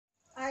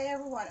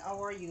everyone, how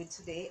are you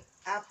today?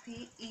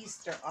 Happy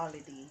Easter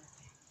holiday.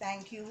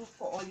 Thank you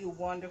for all you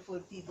wonderful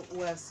people who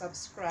have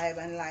subscribed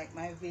and liked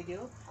my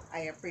video.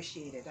 I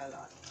appreciate it a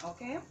lot.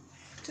 Okay,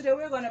 today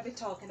we're going to be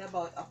talking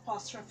about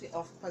apostrophe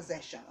of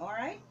possession. All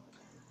right,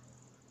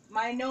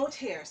 my note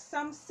here: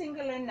 some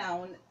singular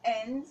noun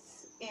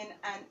ends in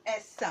an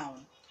S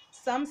sound.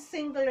 Some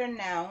singular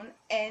noun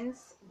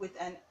ends with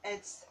an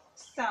S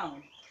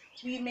sound.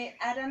 We may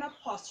add an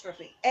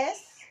apostrophe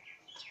S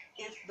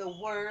if the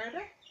word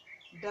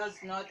does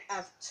not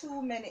have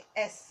too many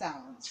S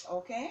sounds.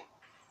 Okay,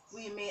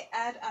 we may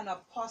add an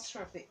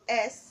apostrophe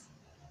S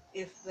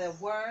if the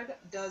word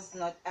does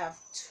not have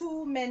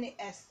too many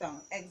S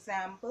sounds.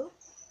 Example: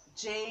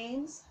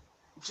 James,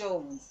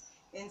 Jones.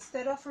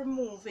 Instead of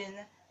removing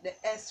the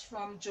S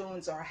from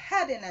Jones or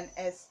adding an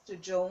S to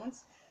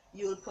Jones,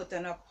 you'll put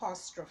an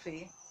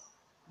apostrophe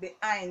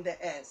behind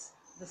the S.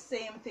 The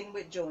same thing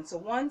with Jones. So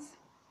once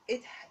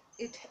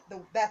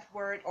that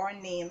word or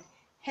name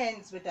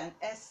ends with an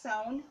S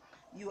sound,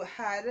 you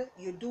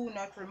do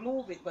not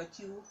remove it, but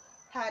you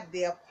had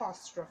the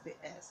apostrophe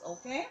S.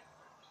 Okay,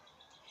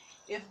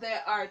 if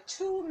there are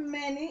too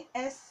many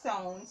S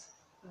sounds,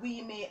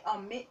 we may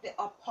omit the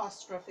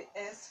apostrophe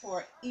S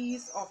for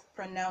ease of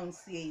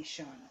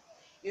pronunciation.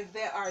 If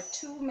there are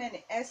too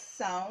many S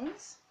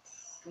sounds,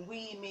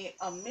 we may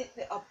omit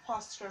the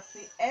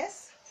apostrophe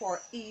S for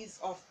ease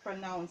of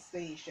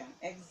pronunciation.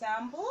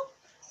 Example: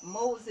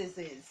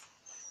 Moses's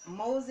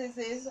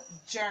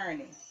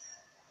journey.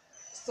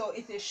 So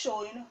it is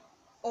showing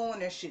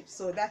ownership.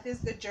 So that is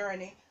the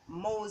journey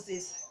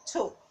Moses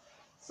took.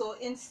 So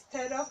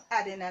instead of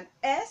adding an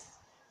S,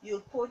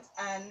 you'll put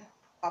an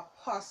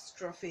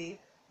apostrophe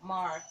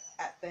mark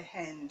at the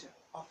end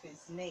of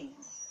his name.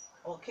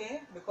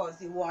 Okay, because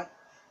you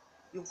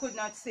could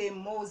not say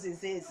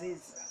Moses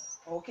is.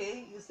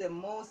 Okay, you say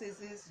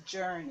Moses'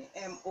 journey,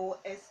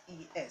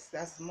 Moses.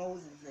 That's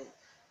Moses.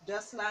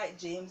 Just like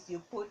James, you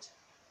put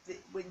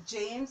with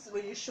James,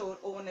 when you showed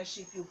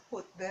ownership, you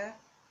put the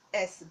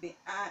S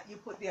behind, you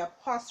put the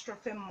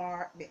apostrophe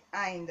mark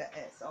behind the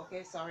S.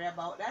 Okay, sorry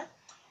about that.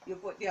 You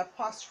put the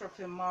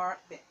apostrophe mark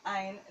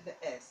behind the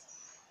S.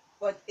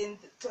 But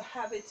to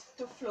have it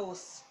to flow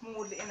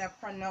smoothly in a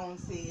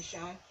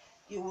pronunciation,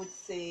 you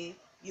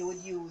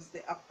would use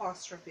the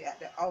apostrophe at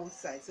the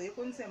outside. So you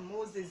couldn't say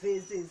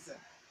Moses'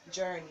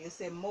 journey. You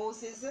say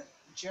Moses'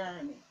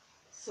 journey.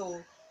 So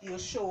you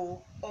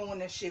show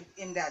ownership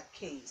in that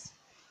case.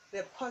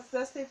 The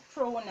possessive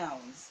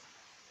pronouns.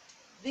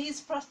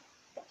 These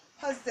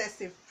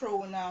possessive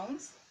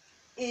pronouns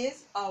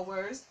is,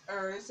 ours,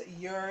 hers,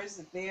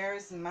 yours,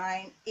 theirs,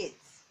 mine,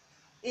 its.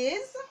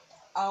 Is,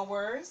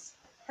 ours,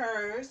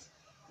 hers,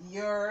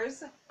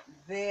 yours,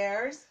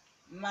 theirs,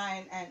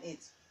 mine, and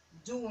its.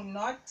 Do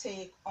not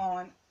take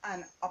on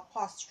an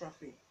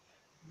apostrophe.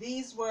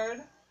 These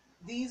words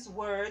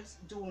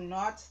do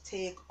not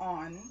take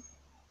on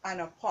an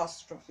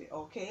apostrophe.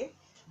 Okay,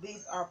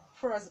 these are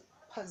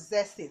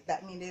possessive.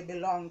 That means they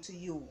belong to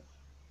you.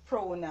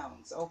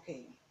 Pronouns.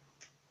 Okay,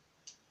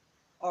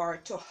 or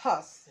to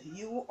us,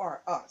 you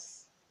or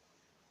us.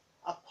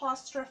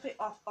 Apostrophe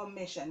of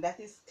omission, that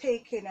is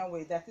taken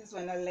away. That is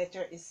when a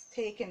letter is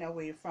taken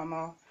away from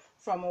a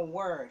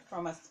word,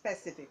 from a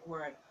specific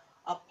word.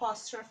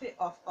 Apostrophe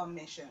of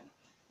omission.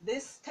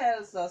 This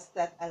tells us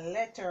that a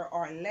letter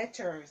or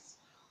letters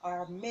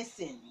are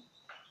missing.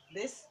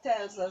 This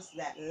tells us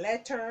that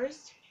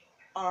letters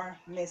are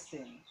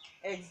missing.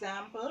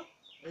 Example: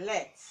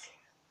 let's,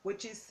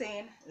 which is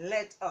saying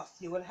let us.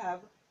 You will have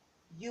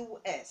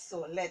US,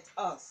 so let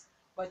us,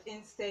 but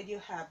instead you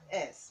have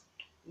S.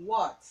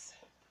 What's,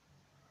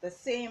 the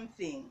same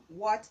thing.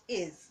 What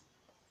is,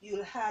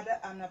 you'll add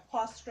an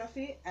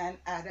apostrophe and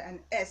add an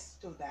S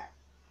to that.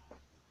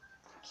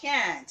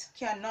 Can't,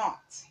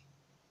 cannot,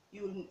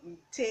 you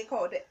take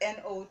out the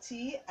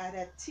N-O-T, add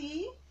a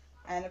T,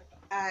 and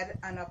add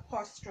an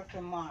apostrophe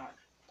mark.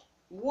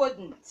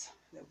 Wouldn't,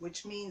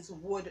 which means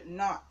would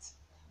not,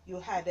 you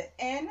had the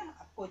N,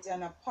 put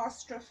an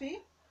apostrophe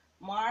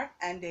mark,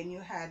 and then you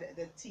had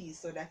the T,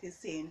 so that is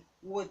saying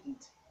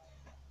wouldn't.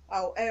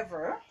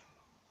 However,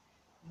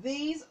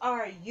 these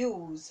are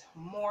used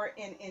more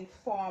in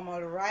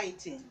informal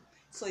writing,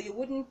 so you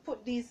wouldn't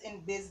put these in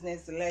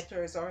business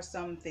letters or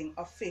something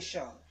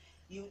official.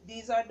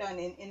 These are done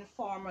in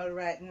informal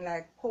writing,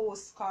 like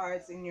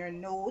postcards in your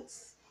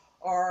notes,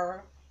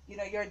 or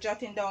you're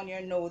jotting down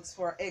your notes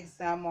for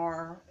exam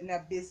or in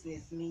a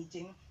business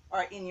meeting,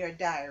 or in your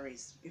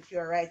diaries. If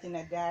you're writing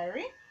a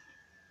diary,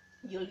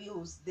 you'll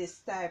use this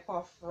type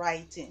of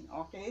writing.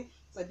 Okay,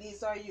 so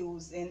these are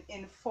used in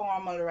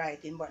informal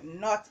writing, but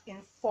not in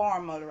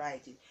formal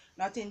writing,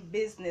 not in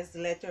business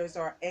letters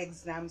or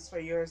exams for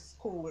your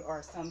school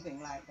or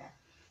something like that.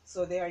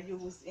 So they are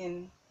used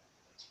in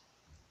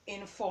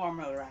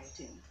informal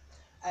writing.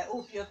 I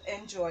hope you've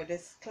enjoyed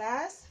this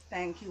class.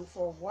 Thank you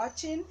for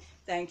watching.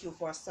 Thank you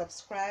for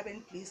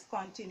subscribing. Please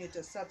continue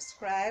to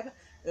subscribe,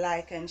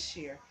 like, and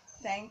share.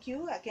 Thank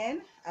you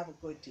again. Have a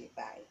good day.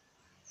 Bye.